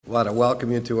I want to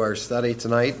welcome you to our study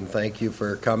tonight and thank you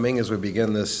for coming as we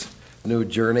begin this new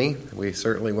journey. We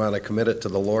certainly want to commit it to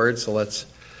the Lord, so let's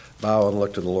bow and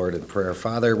look to the Lord in prayer.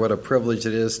 Father, what a privilege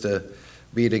it is to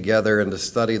be together and to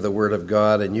study the Word of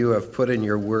God, and you have put in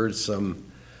your Word some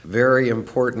very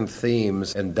important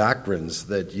themes and doctrines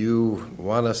that you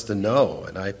want us to know.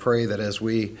 And I pray that as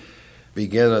we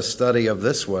begin a study of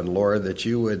this one, Lord, that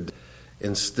you would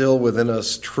instill within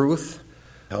us truth.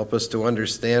 Help us to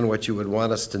understand what you would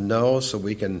want us to know so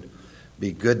we can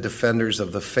be good defenders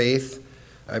of the faith.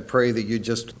 I pray that you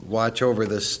just watch over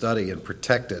this study and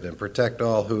protect it and protect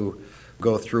all who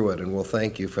go through it. And we'll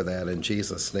thank you for that in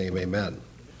Jesus' name, amen.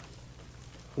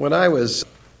 When I was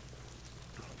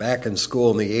back in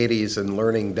school in the 80s and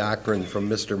learning doctrine from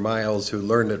Mr. Miles, who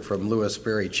learned it from Louis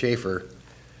Berry Chafer,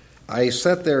 I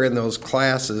sat there in those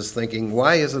classes thinking,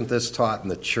 why isn't this taught in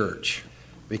the church?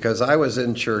 Because I was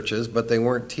in churches, but they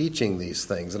weren't teaching these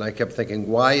things. And I kept thinking,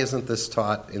 why isn't this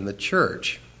taught in the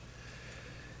church?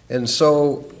 And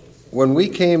so when we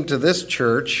came to this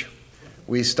church,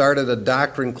 we started a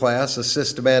doctrine class, a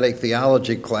systematic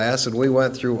theology class, and we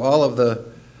went through all of the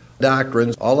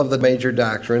doctrines, all of the major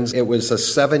doctrines. It was a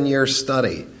 7-year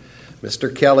study.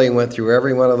 Mr. Kelly went through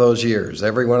every one of those years,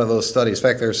 every one of those studies. In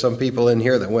fact, there are some people in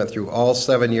here that went through all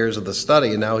 7 years of the study,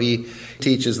 and now he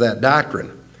teaches that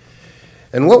doctrine.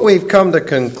 And what we've come to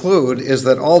conclude is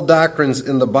that all doctrines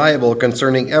in the Bible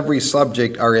concerning every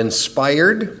subject are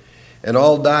inspired, and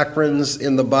all doctrines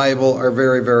in the Bible are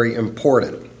very, very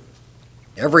important.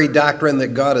 Every doctrine that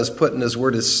God has put in His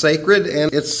Word is sacred,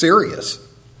 and it's serious.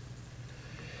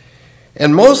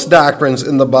 And most doctrines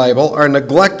in the Bible are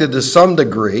neglected to some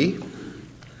degree,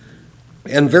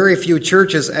 and very few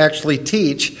churches actually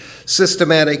teach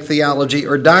systematic theology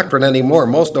or doctrine anymore.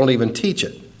 Most don't even teach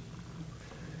it.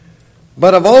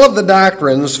 But of all of the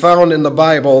doctrines found in the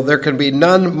Bible, there can be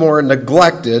none more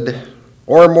neglected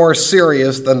or more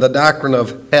serious than the doctrine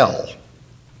of hell.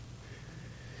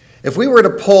 If we were to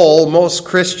poll most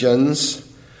Christians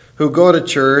who go to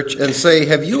church and say,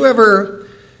 have you ever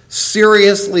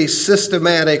seriously,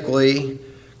 systematically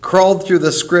crawled through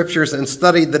the scriptures and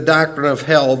studied the doctrine of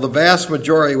hell, the vast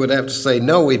majority would have to say,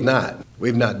 no, we've not.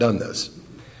 We've not done this.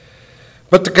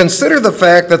 But to consider the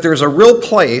fact that there's a real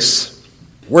place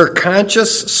where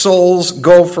conscious souls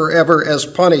go forever as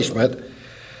punishment,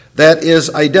 that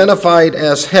is identified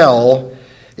as hell,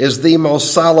 is the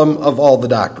most solemn of all the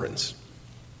doctrines.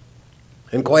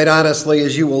 And quite honestly,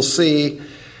 as you will see,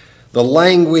 the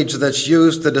language that's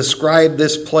used to describe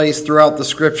this place throughout the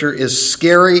Scripture is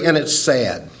scary and it's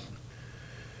sad.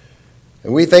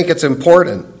 And we think it's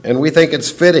important and we think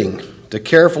it's fitting to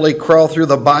carefully crawl through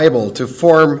the Bible to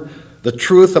form the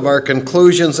truth of our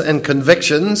conclusions and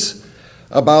convictions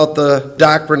about the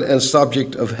doctrine and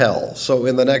subject of hell. So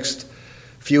in the next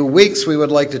few weeks, we would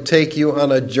like to take you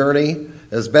on a journey,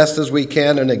 as best as we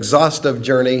can, an exhaustive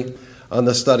journey on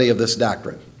the study of this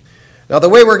doctrine. Now, the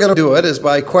way we're going to do it is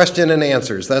by question and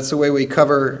answers. That's the way we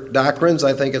cover doctrines.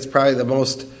 I think it's probably the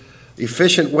most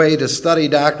efficient way to study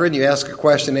doctrine. You ask a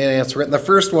question and answer it. And the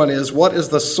first one is, what is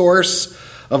the source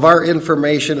of our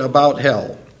information about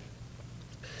hell?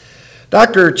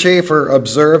 Dr. Chafer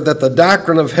observed that the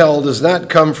doctrine of hell does not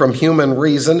come from human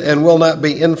reason and will not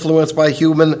be influenced by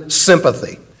human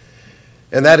sympathy.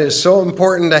 And that is so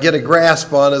important to get a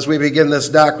grasp on as we begin this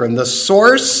doctrine. The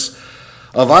source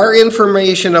of our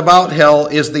information about hell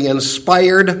is the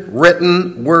inspired,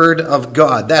 written Word of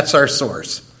God. That's our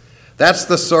source. That's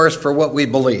the source for what we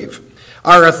believe.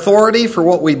 Our authority for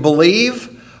what we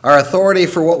believe, our authority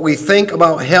for what we think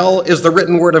about hell is the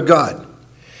written Word of God.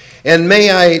 And may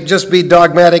I just be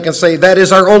dogmatic and say that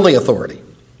is our only authority.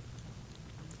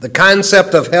 The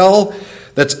concept of hell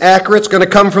that's accurate is going to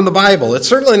come from the Bible. It's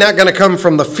certainly not going to come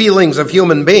from the feelings of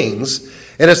human beings,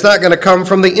 and it's not going to come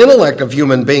from the intellect of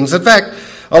human beings. In fact,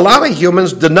 a lot of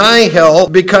humans deny hell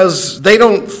because they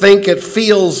don't think it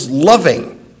feels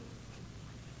loving.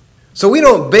 So we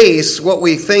don't base what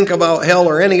we think about hell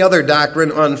or any other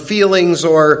doctrine on feelings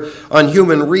or on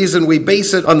human reason. We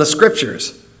base it on the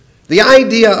Scriptures. The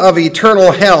idea of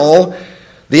eternal hell,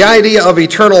 the idea of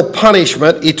eternal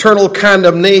punishment, eternal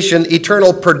condemnation,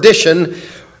 eternal perdition,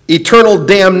 eternal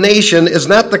damnation is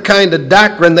not the kind of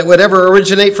doctrine that would ever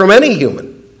originate from any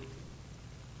human.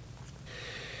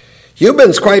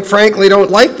 Humans, quite frankly,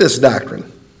 don't like this doctrine,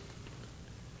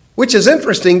 which is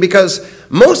interesting because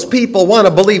most people want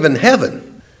to believe in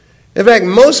heaven. In fact,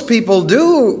 most people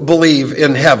do believe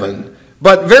in heaven,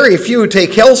 but very few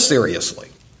take hell seriously.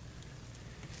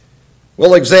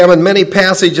 We'll examine many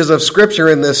passages of Scripture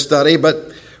in this study,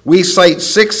 but we cite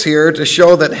 6 here to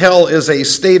show that hell is a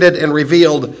stated and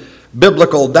revealed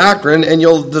biblical doctrine, and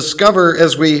you'll discover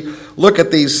as we look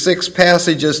at these 6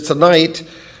 passages tonight,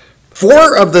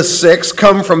 4 of the 6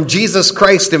 come from Jesus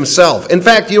Christ himself. In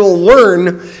fact, you'll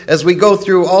learn as we go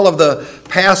through all of the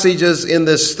passages in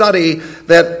this study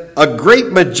that a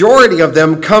great majority of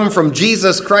them come from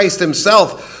Jesus Christ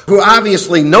himself, who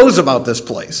obviously knows about this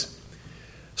place.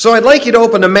 So I'd like you to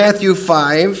open to Matthew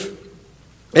 5,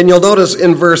 and you'll notice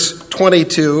in verse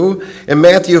 22, in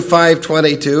Matthew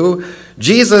 5:22,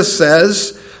 Jesus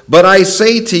says, "But I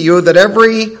say to you that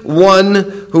every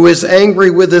one who is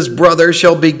angry with his brother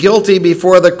shall be guilty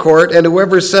before the court, and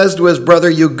whoever says to his brother,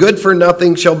 'You good for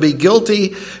nothing,' shall be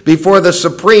guilty before the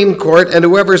Supreme Court, and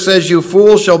whoever says, 'You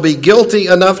fool,' shall be guilty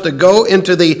enough to go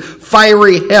into the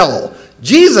fiery hell."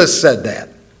 Jesus said that.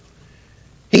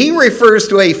 He refers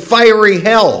to a fiery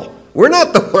hell. We're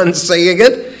not the ones saying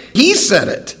it. He said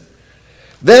it.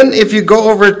 Then if you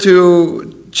go over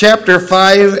to chapter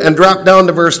 5 and drop down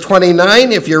to verse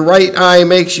 29, "If your right eye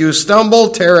makes you stumble,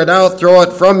 tear it out, throw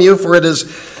it from you, for it is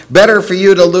better for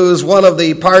you to lose one of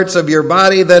the parts of your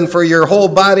body than for your whole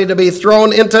body to be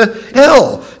thrown into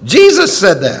hell." Jesus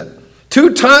said that.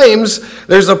 2 times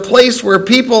there's a place where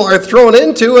people are thrown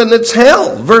into, and it's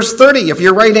hell. Verse 30, "If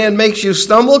your right hand makes you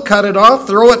stumble, cut it off,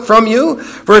 throw it from you,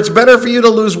 for it's better for you to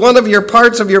lose one of your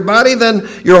parts of your body than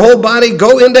your whole body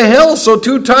go into hell." So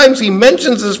 2 times he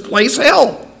mentions this place,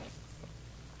 hell.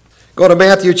 Go to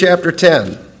Matthew chapter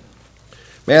 10.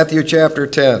 Matthew chapter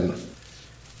 10.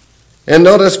 And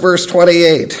notice verse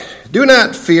 28. "Do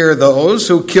not fear those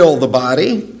who kill the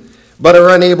body, but are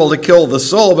unable to kill the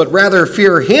soul, but rather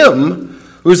fear him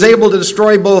who's able to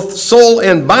destroy both soul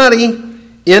and body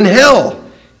in hell."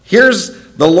 Here's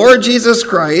the Lord Jesus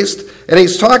Christ, and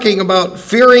he's talking about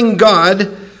fearing God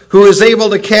who is able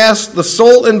to cast the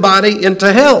soul and body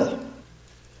into hell.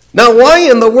 Now, why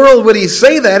in the world would he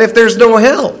say that if there's no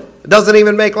hell? It doesn't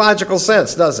even make logical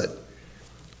sense, does it?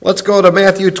 Let's go to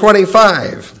Matthew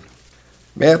 25.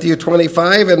 Matthew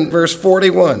 25 and verse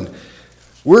 41.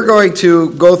 We're going to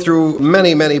go through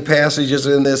many, many passages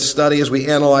in this study as we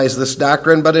analyze this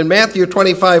doctrine. But in Matthew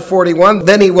 25:41,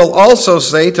 "Then he will also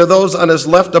say to those on his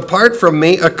left, 'Depart from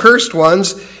me, accursed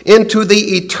ones, into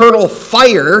the eternal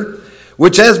fire,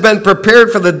 which has been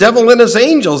prepared for the devil and his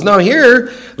angels.'" Now here,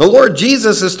 the Lord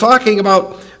Jesus is talking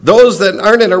about those that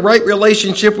aren't in a right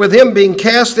relationship with him being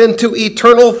cast into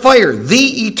eternal fire.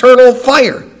 The eternal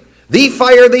fire. The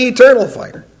fire, the eternal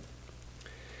fire.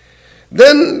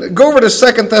 Then go over to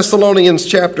 2 Thessalonians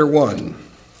chapter 1.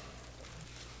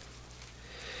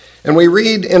 And we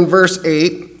read in verse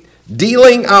 8,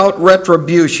 "Dealing out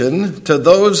retribution to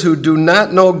those who do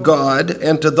not know God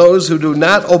and to those who do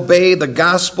not obey the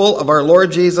gospel of our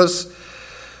Lord Jesus,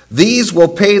 these will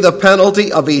pay the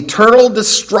penalty of eternal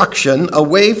destruction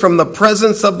away from the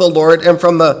presence of the Lord and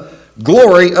from the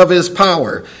glory of his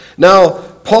power." Now,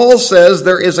 Paul says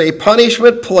there is a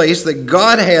punishment place that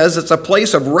God has. It's a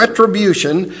place of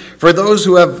retribution for those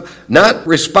who have not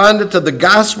responded to the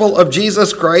gospel of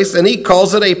Jesus Christ, and he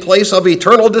calls it a place of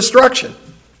eternal destruction.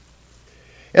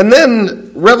 And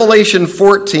then Revelation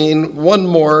 14, one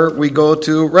more we go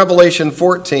to, Revelation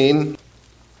 14.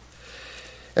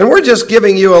 And we're just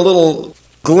giving you a little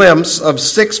glimpse of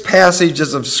 6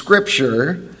 passages of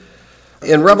Scripture.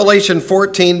 In Revelation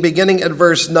 14, beginning at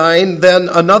verse 9, "Then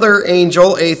another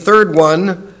angel, a third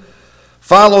one,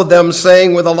 followed them,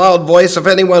 saying with a loud voice, 'If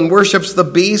anyone worships the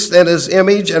beast and his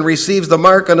image and receives the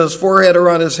mark on his forehead or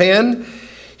on his hand,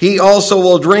 he also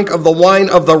will drink of the wine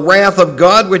of the wrath of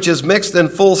God, which is mixed in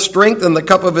full strength in the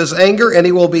cup of his anger, and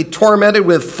he will be tormented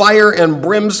with fire and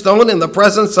brimstone in the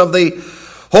presence of the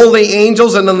holy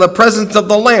angels and in the presence of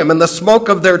the Lamb. And the smoke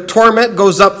of their torment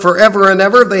goes up forever and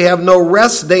ever. They have no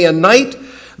rest day and night,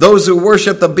 those who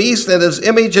worship the beast and his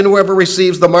image, and whoever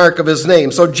receives the mark of his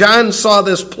name.'" So John saw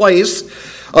this place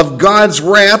of God's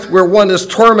wrath where one is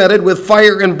tormented with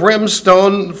fire and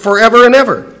brimstone forever and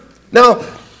ever. Now,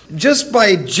 just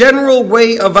by general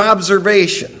way of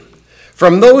observation,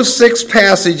 from those 6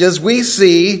 passages, we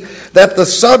see that the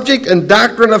subject and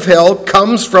doctrine of hell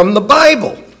comes from the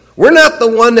Bible. We're not the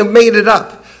one that made it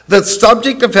up. The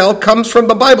subject of hell comes from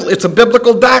the Bible. It's a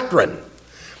biblical doctrine.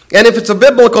 And if it's a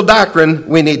biblical doctrine,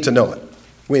 we need to know it.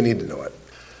 We need to know it.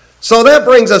 So that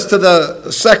brings us to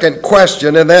the second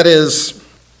question, and that is,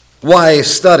 why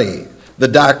study the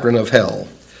doctrine of hell?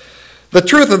 The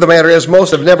truth of the matter is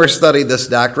most have never studied this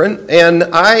doctrine, and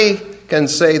I can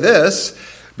say this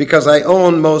because I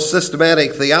own most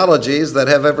systematic theologies that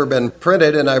have ever been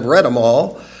printed, and I've read them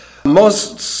all.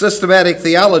 Most systematic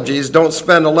theologies don't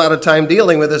spend a lot of time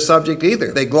dealing with this subject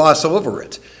either. They gloss over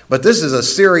it. But this is a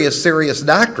serious, serious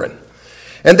doctrine.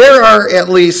 And there are at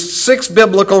least 6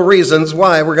 biblical reasons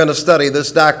why we're going to study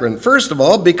this doctrine. First of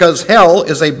all, because hell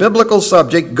is a biblical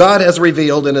subject God has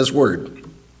revealed in His Word.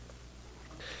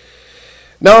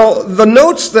 Now, the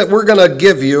notes that we're going to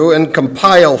give you and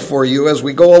compile for you as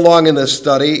we go along in this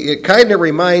study, it kind of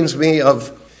reminds me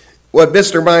of what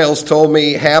Mr. Miles told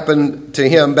me happened to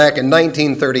him back in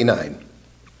 1939.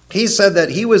 He said that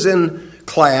he was in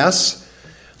class.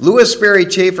 Louis Sperry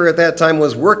Chafer at that time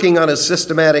was working on his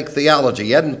systematic theology.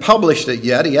 He hadn't published it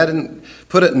yet. He hadn't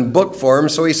put it in book form.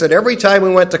 So he said every time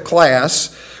we went to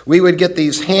class, we would get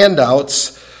these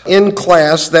handouts in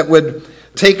class that would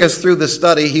take us through the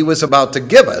study he was about to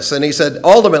give us. And he said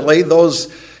ultimately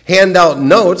those handout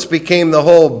notes became the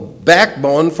whole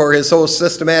backbone for his whole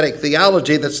systematic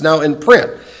theology that's now in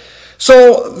print.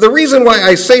 So the reason why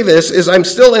I say this is I'm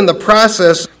still in the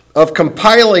process of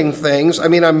compiling things. I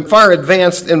mean, I'm far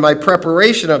advanced in my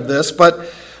preparation of this, but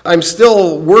I'm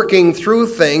still working through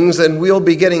things, and we'll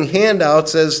be getting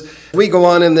handouts as we go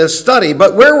on in this study.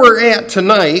 But where we're at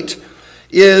tonight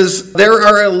is there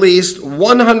are at least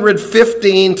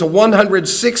 115 to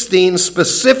 116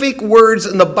 specific words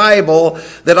in the Bible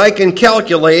that I can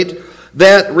calculate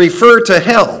that refer to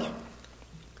hell.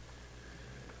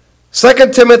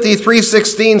 2 Timothy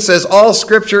 3:16 says all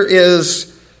Scripture is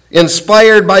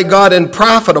inspired by God and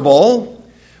profitable.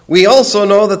 We also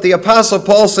know that the Apostle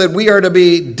Paul said we are to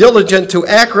be diligent to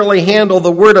accurately handle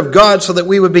the Word of God so that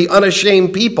we would be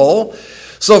unashamed people.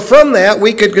 So from that,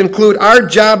 we could conclude our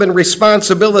job and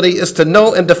responsibility is to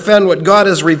know and defend what God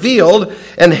has revealed,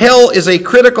 and hell is a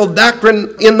critical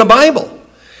doctrine in the Bible.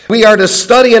 We are to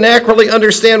study and accurately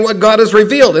understand what God has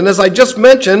revealed. And as I just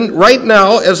mentioned, right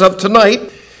now, as of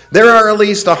tonight, there are at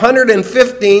least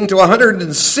 115 to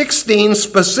 116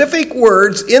 specific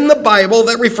words in the Bible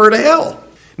that refer to hell.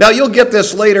 Now, you'll get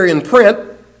this later in print,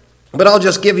 but I'll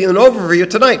just give you an overview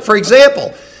tonight. For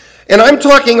example, and I'm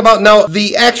talking about now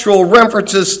the actual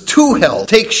references to hell.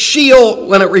 Take Sheol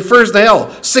when it refers to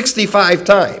hell, 65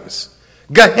 times.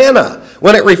 Gehenna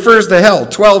when it refers to hell,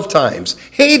 12 times.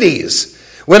 Hades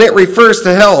when it refers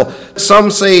to hell,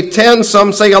 some say 10,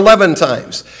 some say 11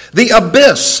 times. The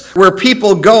abyss where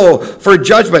people go for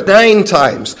judgment, 9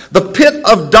 times. The pit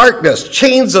of darkness,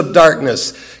 chains of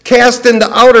darkness, cast into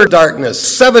outer darkness,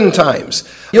 7 times.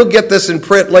 You'll get this in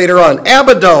print later on.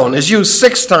 Abaddon is used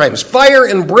 6 times. Fire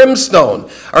and brimstone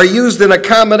are used in a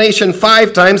combination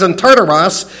 5 times, and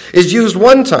Tartarus is used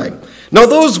 1 time. Now,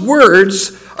 those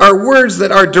words are words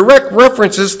that are direct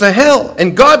references to hell,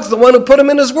 and God's the one who put them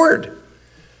in His Word.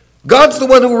 God's the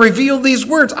one who revealed these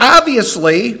words.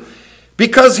 Obviously,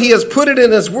 because He has put it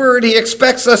in His Word, He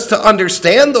expects us to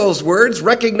understand those words,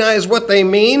 recognize what they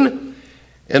mean,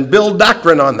 and build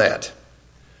doctrine on that.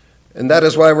 And that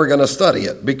is why we're going to study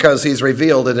it, because He's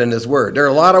revealed it in His Word. There are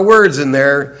a lot of words in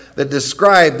there that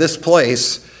describe this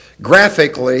place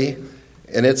graphically,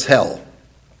 and it's hell.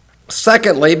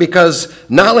 Secondly, because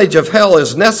knowledge of hell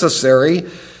is necessary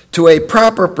to a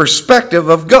proper perspective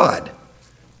of God.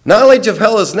 Knowledge of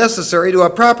hell is necessary to a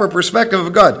proper perspective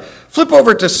of God. Flip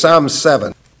over to Psalm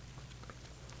 7.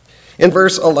 In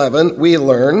verse 11, we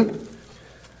learn,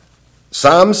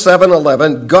 Psalm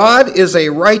 7:11, God is a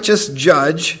righteous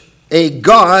judge, a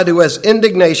God who has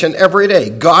indignation every day.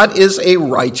 God is a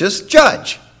righteous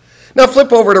judge. Now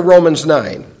flip over to Romans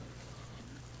 9.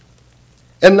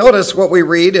 And notice what we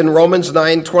read in Romans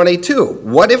 9:22.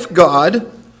 What if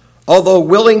God, although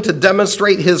willing to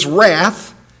demonstrate His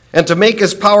wrath and to make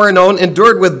His power known,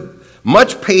 endured with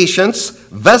much patience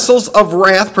vessels of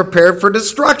wrath prepared for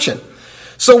destruction?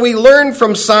 So we learn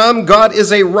from Psalm, God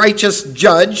is a righteous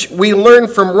judge. We learn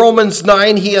from Romans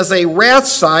 9, He has a wrath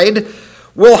side.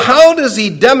 Well, how does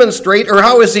He demonstrate, or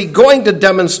how is He going to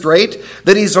demonstrate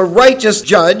that He's a righteous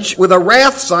judge with a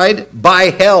wrath side?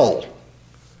 By hell.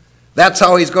 That's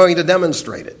how He's going to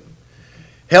demonstrate it.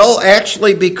 Hell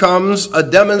actually becomes a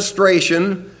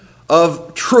demonstration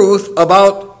of truth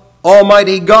about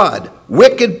Almighty God.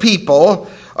 Wicked people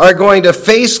are going to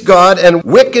face God, and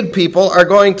wicked people are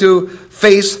going to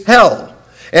face hell.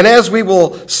 And as we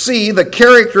will see, the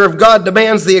character of God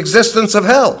demands the existence of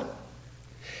hell.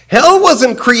 Hell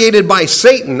wasn't created by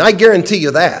Satan, I guarantee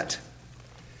you that.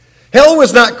 Hell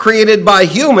was not created by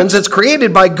humans, it's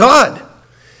created by God.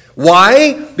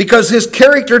 Why? Because His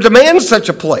character demands such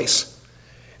a place.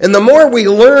 And the more we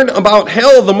learn about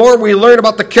hell, the more we learn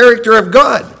about the character of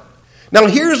God. Now,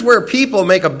 here's where people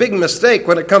make a big mistake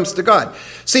when it comes to God.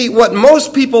 See, what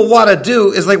most people want to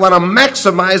do is they want to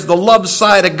maximize the love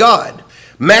side of God,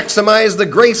 maximize the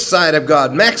grace side of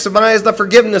God, maximize the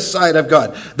forgiveness side of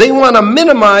God. They want to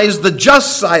minimize the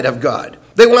just side of God.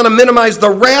 They want to minimize the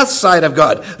wrath side of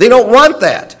God. They don't want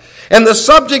that. And the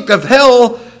subject of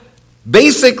hell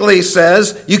basically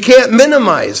says you can't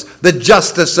minimize the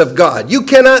justice of God. You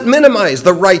cannot minimize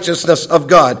the righteousness of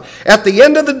God. At the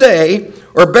end of the day,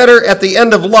 or better, at the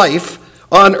end of life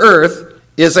on earth,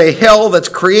 is a hell that's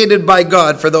created by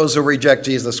God for those who reject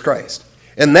Jesus Christ.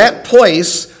 And that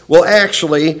place will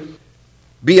actually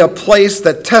be a place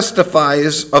that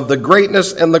testifies of the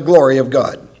greatness and the glory of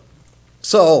God.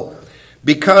 So,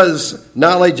 because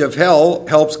knowledge of hell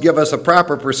helps give us a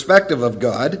proper perspective of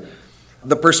God,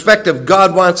 the perspective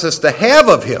God wants us to have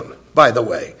of him, by the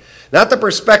way, not the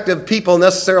perspective people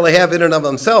necessarily have in and of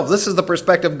themselves. This is the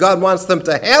perspective God wants them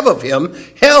to have of him.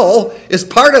 Hell is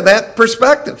part of that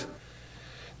perspective.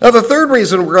 Now, the third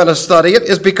reason we're going to study it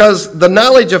is because the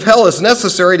knowledge of hell is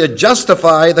necessary to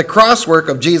justify the cross work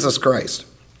of Jesus Christ.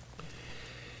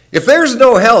 If there's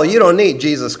no hell, you don't need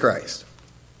Jesus Christ.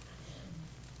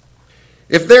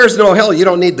 If there's no hell, you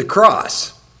don't need the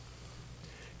cross.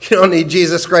 You don't need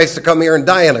Jesus Christ to come here and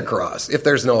die on a cross if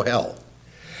there's no hell.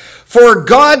 For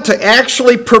God to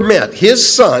actually permit his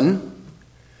Son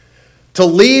to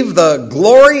leave the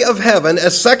glory of heaven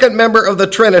as second member of the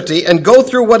Trinity and go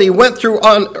through what he went through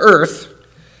on earth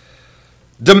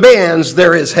demands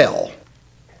there is hell.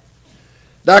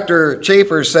 Dr.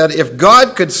 Chafer said, if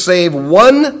God could save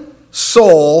one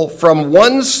soul from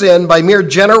one sin by mere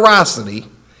generosity,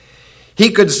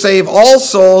 he could save all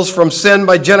souls from sin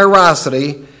by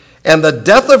generosity, and the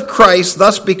death of Christ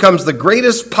thus becomes the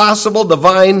greatest possible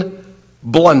divine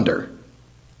blunder.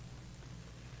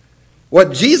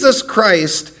 What Jesus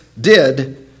Christ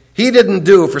did, he didn't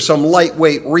do for some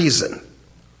lightweight reason.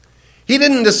 He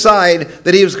didn't decide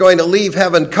that he was going to leave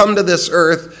heaven, come to this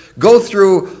earth, go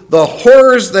through the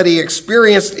horrors that he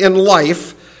experienced in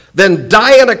life, then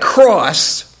die on a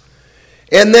cross,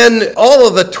 and then all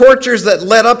of the tortures that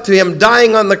led up to him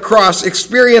dying on the cross,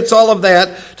 experience all of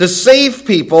that to save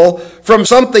people from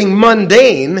something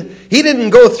mundane. He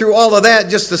didn't go through all of that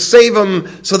just to save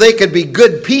them so they could be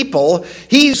good people.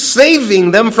 He's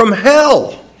saving them from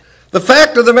hell. The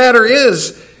fact of the matter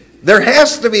is, there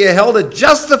has to be a hell to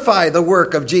justify the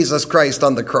work of Jesus Christ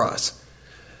on the cross.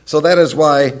 So that is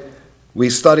why we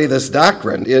study this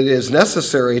doctrine. It is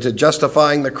necessary to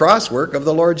justifying the cross work of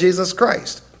the Lord Jesus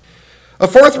Christ. A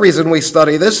fourth reason we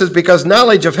study this is because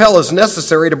knowledge of hell is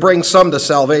necessary to bring some to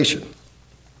salvation.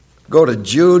 Go to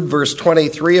Jude verse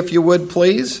 23 if you would,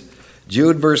 please.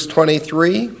 Jude verse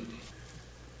 23.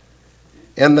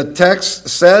 And the text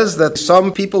says that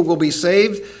some people will be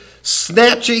saved,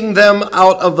 snatching them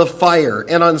out of the fire,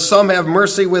 and on some have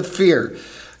mercy with fear.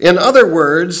 In other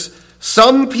words,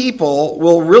 some people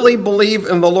will really believe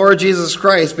in the Lord Jesus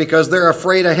Christ because they're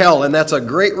afraid of hell, and that's a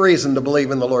great reason to believe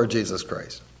in the Lord Jesus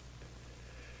Christ.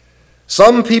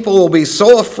 Some people will be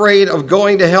so afraid of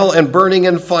going to hell and burning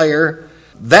in fire,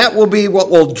 that will be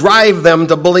what will drive them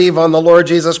to believe on the Lord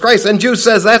Jesus Christ. And Jude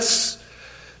says that's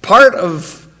part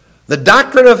of the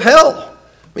doctrine of hell.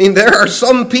 I mean, there are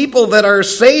some people that are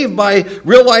saved by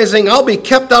realizing I'll be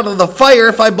kept out of the fire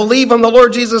if I believe on the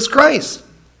Lord Jesus Christ.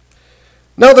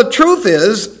 Now, the truth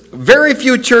is, very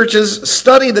few churches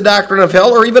study the doctrine of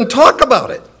hell or even talk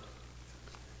about it.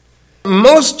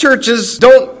 Most churches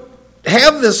don't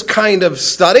have this kind of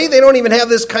study. They don't even have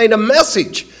this kind of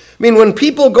message. I mean, when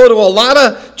people go to a lot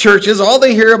of churches, all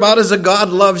they hear about is that God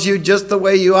loves you just the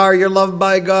way you are. You're loved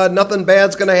by God. Nothing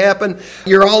bad's going to happen.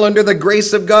 You're all under the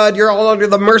grace of God. You're all under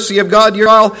the mercy of God. You're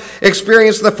all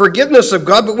experience the forgiveness of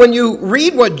God. But when you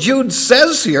read what Jude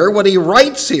says here, what he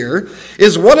writes here,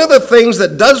 is one of the things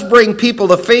that does bring people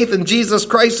to faith in Jesus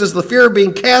Christ is the fear of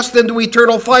being cast into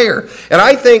eternal fire. And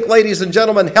I think, ladies and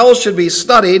gentlemen, hell should be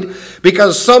studied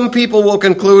because some people will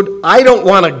conclude, I don't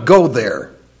want to go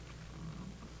there.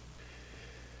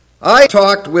 I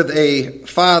talked with a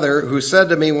father who said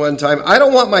to me one time, I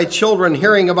don't want my children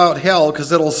hearing about hell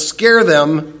because it'll scare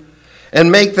them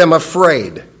and make them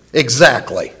afraid.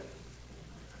 Exactly.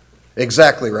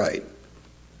 Exactly right.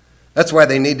 That's why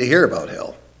they need to hear about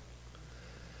hell.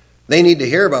 They need to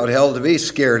hear about hell to be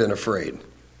scared and afraid.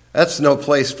 That's no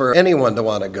place for anyone to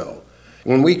want to go.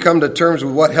 When we come to terms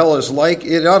with what hell is like,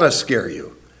 it ought to scare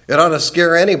you. It ought to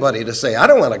scare anybody to say, I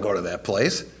don't want to go to that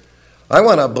place. I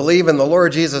want to believe in the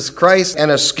Lord Jesus Christ and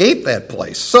escape that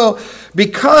place. So,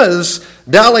 because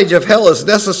knowledge of hell is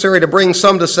necessary to bring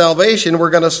some to salvation, we're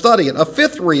going to study it. A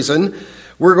fifth reason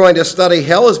we're going to study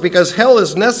hell is because hell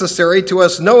is necessary to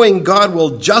us knowing God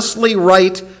will justly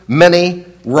right many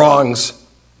wrongs.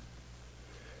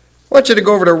 I want you to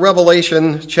go over to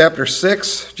Revelation chapter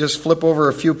 6. Just flip over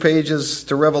a few pages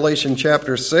to Revelation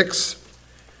chapter 6.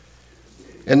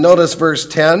 And notice verse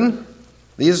 10.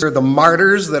 These are the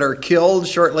martyrs that are killed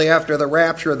shortly after the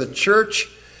rapture of the church.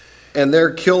 and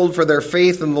they're killed for their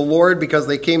faith in the Lord because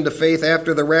they came to faith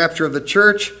after the rapture of the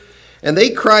church. And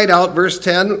they cried out, verse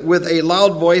 10, with a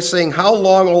loud voice, saying, "How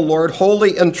long, O Lord,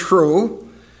 holy and true,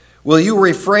 will you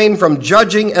refrain from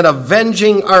judging and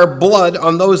avenging our blood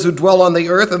on those who dwell on the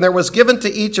earth?" And there was given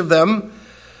to each of them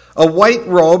a white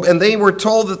robe, and they were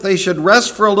told that they should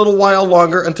rest for a little while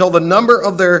longer until the number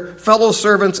of their fellow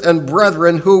servants and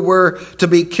brethren who were to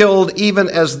be killed, even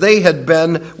as they had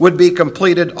been, would be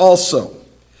completed also.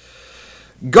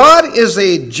 God is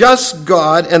a just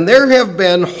God, and there have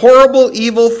been horrible,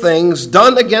 evil things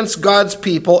done against God's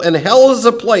people, and hell is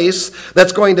a place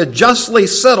that's going to justly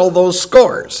settle those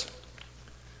scores.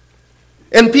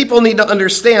 And people need to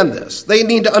understand this. They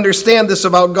need to understand this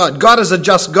about God. God is a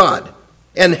just God.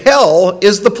 And hell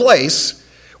is the place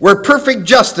where perfect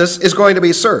justice is going to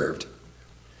be served.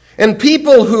 And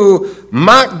people who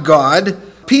mock God,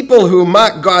 people who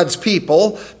mock God's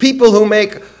people who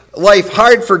make life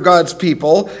hard for God's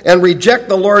people and reject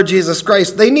the Lord Jesus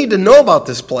Christ, they need to know about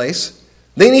this place.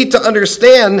 They need to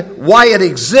understand why it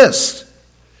exists.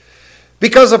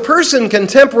 Because a person can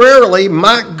temporarily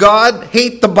mock God,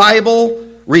 hate the Bible,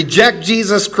 reject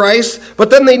Jesus Christ, but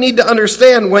then they need to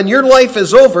understand when your life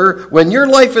is over,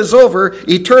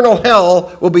 eternal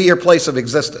hell will be your place of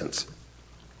existence.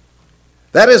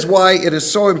 That is why it is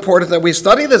so important that we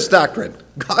study this doctrine.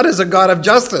 God is a God of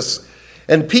justice.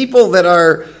 And people that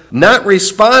are not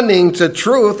responding to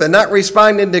truth and not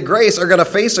responding to grace are going to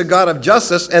face a God of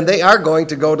justice, and they are going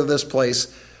to go to this place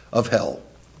of hell.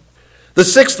 The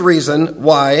sixth reason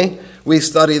why we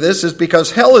study this is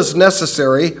because hell is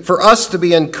necessary for us to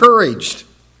be encouraged,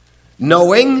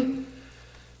 knowing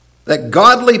that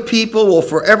godly people will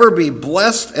forever be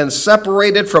blessed and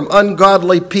separated from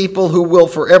ungodly people who will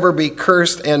forever be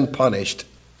cursed and punished.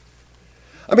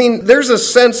 I mean, there's a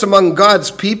sense among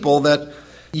God's people that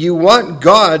you want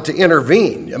God to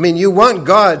intervene. I mean, you want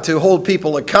God to hold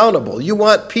people accountable. You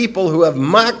want people who have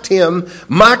mocked him,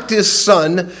 mocked his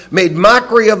son, made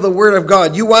mockery of the word of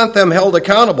God. You want them held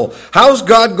accountable. How's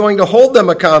God going to hold them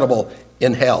accountable?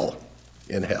 In hell.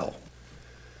 In hell.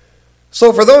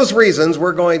 So for those reasons,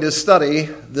 we're going to study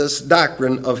this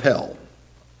doctrine of hell.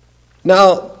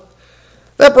 Now,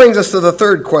 that brings us to the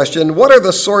third question. What are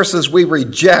the sources we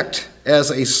reject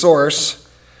as a source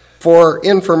for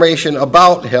information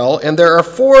about hell? And there are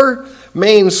four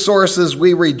main sources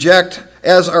we reject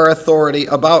as our authority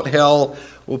about hell.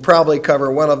 We'll probably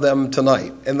cover one of them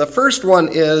tonight. And the first one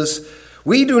is,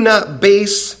 we do not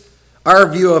base our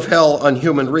view of hell on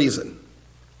human reason.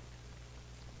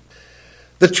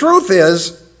 The truth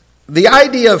is, the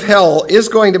idea of hell is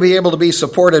going to be able to be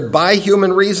supported by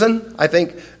human reason. I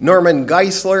think Norman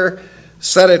Geisler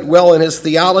said it well in his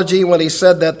theology when he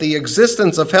said that the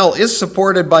existence of hell is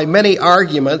supported by many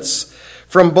arguments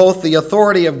from both the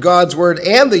authority of God's word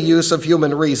and the use of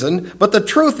human reason. But the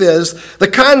truth is, the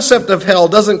concept of hell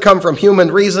doesn't come from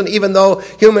human reason, even though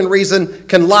human reason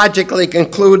can logically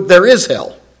conclude there is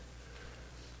hell.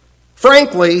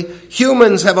 Frankly,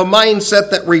 humans have a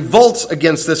mindset that revolts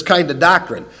against this kind of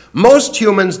doctrine. Most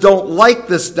humans don't like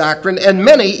this doctrine, and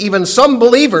many, even some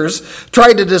believers,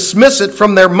 try to dismiss it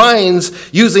from their minds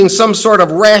using some sort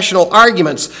of rational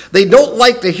arguments. They don't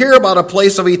like to hear about a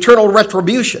place of eternal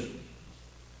retribution.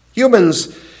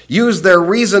 Humans use their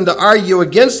reason to argue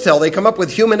against hell. They come up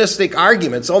with humanistic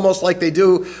arguments, almost like they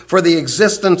do for the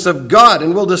existence of God.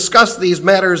 And we'll discuss these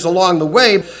matters along the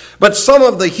way. But some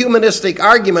of the humanistic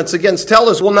arguments against hell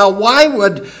is, well, now, why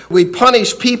would we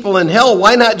punish people in hell?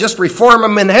 Why not just reform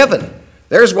them in heaven?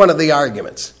 There's one of the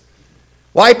arguments.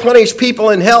 Why punish people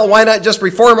in hell? Why not just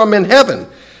reform them in heaven?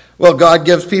 Well, God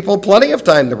gives people plenty of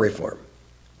time to reform.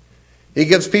 He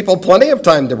gives people plenty of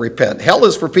time to repent. Hell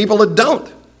is for people that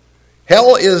don't.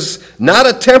 Hell is not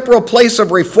a temporal place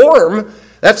of reform.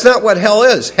 That's not what hell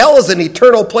is. Hell is an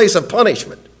eternal place of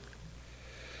punishment.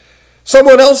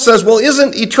 Someone else says, well,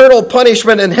 isn't eternal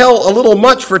punishment in hell a little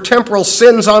much for temporal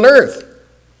sins on earth?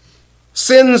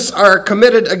 Sins are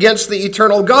committed against the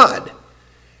eternal God.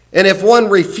 And if one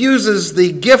refuses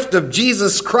the gift of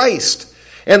Jesus Christ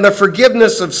and the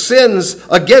forgiveness of sins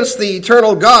against the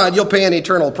eternal God, you'll pay an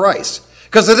eternal price.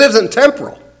 Because it isn't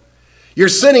temporal. You're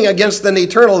sinning against an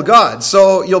eternal God,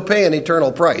 so you'll pay an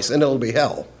eternal price, and it'll be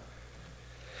hell.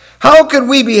 How could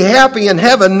we be happy in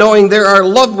heaven knowing there are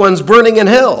loved ones burning in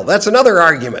hell? That's another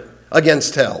argument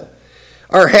against hell.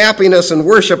 Our happiness and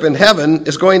worship in heaven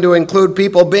is going to include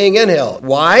people being in hell.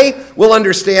 Why? We'll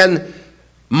understand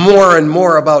more and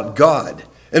more about God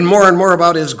and more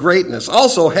about his greatness.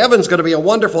 Also, heaven's going to be a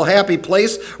wonderful, happy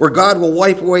place where God will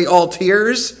wipe away all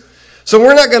tears. So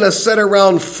we're not going to sit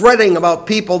around fretting about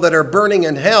people that are burning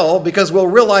in hell, because we'll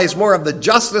realize more of the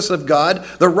justice of God,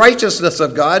 the righteousness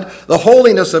of God, the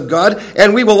holiness of God,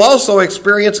 and we will also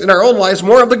experience in our own lives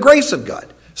more of the grace of God.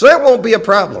 So that won't be a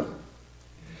problem.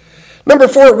 Number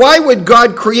 4, why would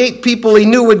God create people he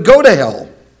knew would go to hell?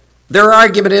 Their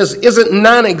argument is, isn't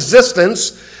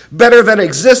non-existence better than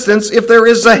existence if there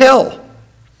is a hell?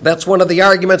 That's one of the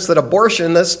arguments that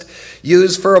abortionists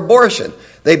use for abortion.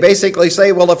 They basically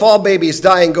say, well, if all babies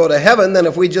die and go to heaven, then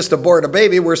if we just abort a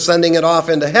baby, we're sending it off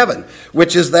into heaven,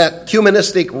 which is that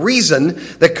humanistic reason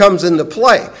that comes into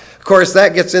play. Of course,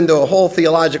 that gets into a whole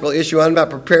theological issue I'm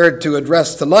not prepared to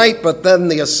address tonight, but then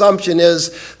the assumption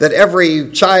is that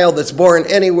every child that's born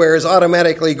anywhere is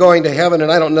automatically going to heaven,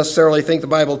 and I don't necessarily think the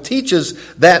Bible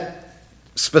teaches that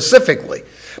specifically.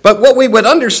 But what we would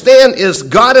understand is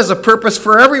God has a purpose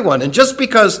for everyone. And just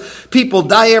because people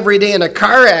die every day in a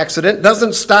car accident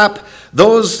doesn't stop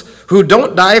those who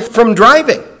don't die from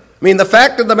driving. I mean, the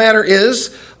fact of the matter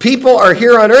is, people are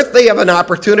here on earth. They have an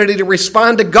opportunity to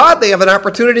respond to God. They have an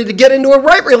opportunity to get into a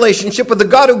right relationship with the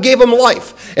God who gave them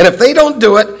life. And if they don't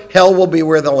do it, hell will be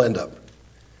where they'll end up.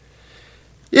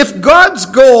 If God's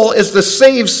goal is to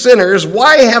save sinners,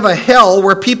 why have a hell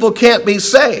where people can't be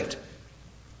saved?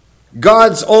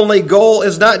 God's only goal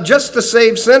is not just to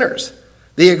save sinners.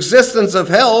 The existence of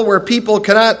hell where people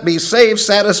cannot be saved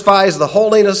satisfies the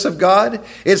holiness of God.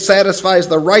 It satisfies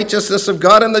the righteousness of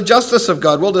God and the justice of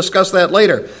God. We'll discuss that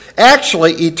later.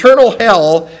 Actually, eternal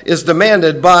hell is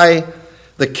demanded by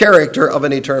the character of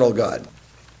an eternal God.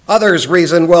 Others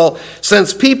reason, well,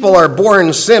 since people are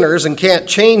born sinners and can't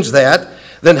change that,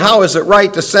 then how is it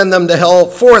right to send them to hell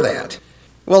for that?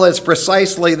 Well, it's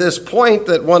precisely this point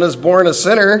that one is born a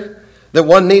sinner, that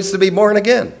one needs to be born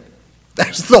again.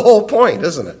 That's the whole point,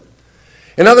 isn't it?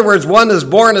 In other words, one is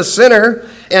born a sinner,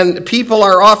 and people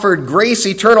are offered grace,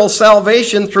 eternal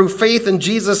salvation through faith in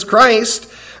Jesus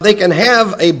Christ. They can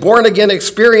have a born-again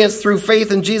experience through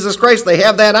faith in Jesus Christ. They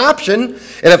have that option,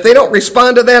 and if they don't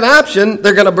respond to that option,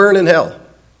 they're going to burn in hell.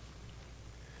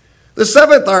 The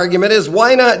 7th argument is,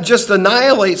 why not just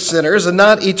annihilate sinners and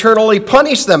not eternally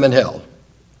punish them in hell?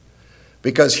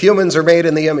 Because humans are made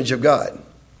in the image of God.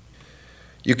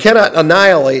 You cannot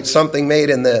annihilate something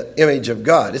made in the image of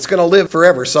God. It's going to live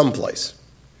forever someplace.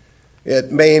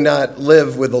 It may not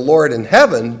live with the Lord in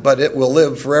heaven, but it will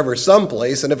live forever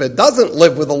someplace. And if it doesn't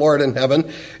live with the Lord in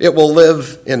heaven, it will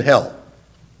live in hell.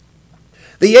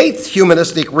 The 8th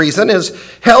humanistic reason is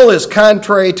hell is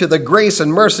contrary to the grace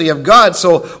and mercy of God,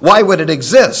 so why would it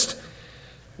exist?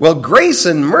 Well, grace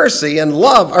and mercy and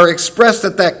love are expressed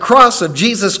at that cross of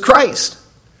Jesus Christ.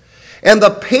 And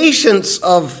the patience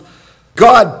of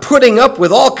God putting up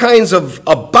with all kinds of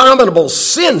abominable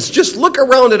sins. Just look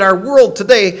around at our world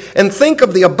today and think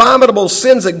of the abominable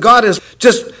sins that God is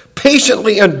just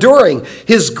patiently enduring.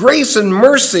 His grace and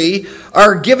mercy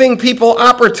are giving people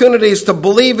opportunities to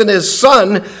believe in His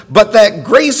Son, but that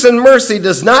grace and mercy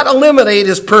does not eliminate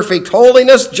His perfect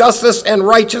holiness, justice, and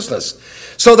righteousness.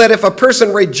 So that if a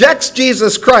person rejects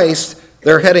Jesus Christ,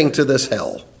 they're heading to this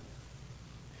hell.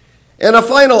 And a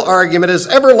final argument is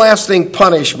everlasting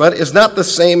punishment is not the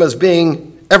same as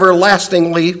being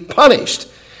everlastingly punished.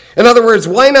 In other words,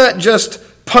 why not just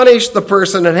punish the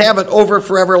person and have it over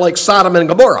forever like Sodom and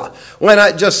Gomorrah? Why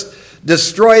not just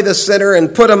destroy the sinner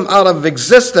and put them out of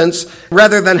existence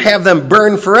rather than have them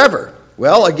burn forever?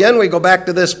 Well, again, we go back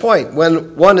to this point.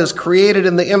 When one is created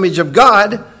in the image of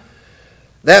God,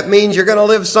 that means you're going to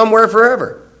live somewhere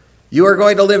forever. You are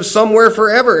going to live somewhere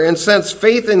forever. And since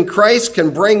faith in Christ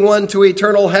can bring one to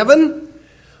eternal heaven,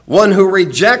 one who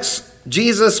rejects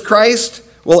Jesus Christ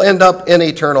will end up in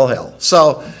eternal hell.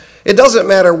 So it doesn't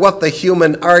matter what the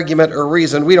human argument or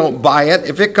reason. We don't buy it.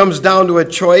 If it comes down to a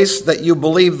choice that you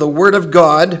believe the Word of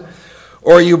God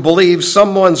or you believe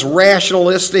someone's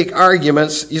rationalistic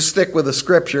arguments, you stick with the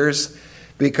Scriptures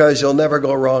because you'll never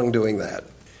go wrong doing that.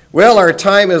 Well, our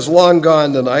time is long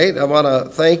gone tonight. I want to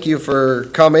thank you for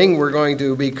coming. We're going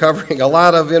to be covering a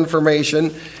lot of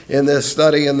information in this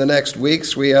study in the next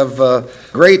weeks. We have a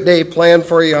great day planned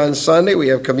for you on Sunday. We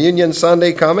have Communion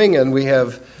Sunday coming, and we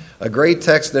have a great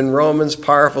text in Romans,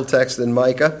 powerful text in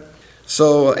Micah.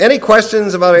 So any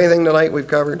questions about anything tonight we've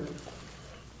covered?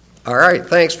 All right,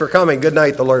 thanks for coming. Good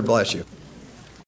night. The Lord bless you.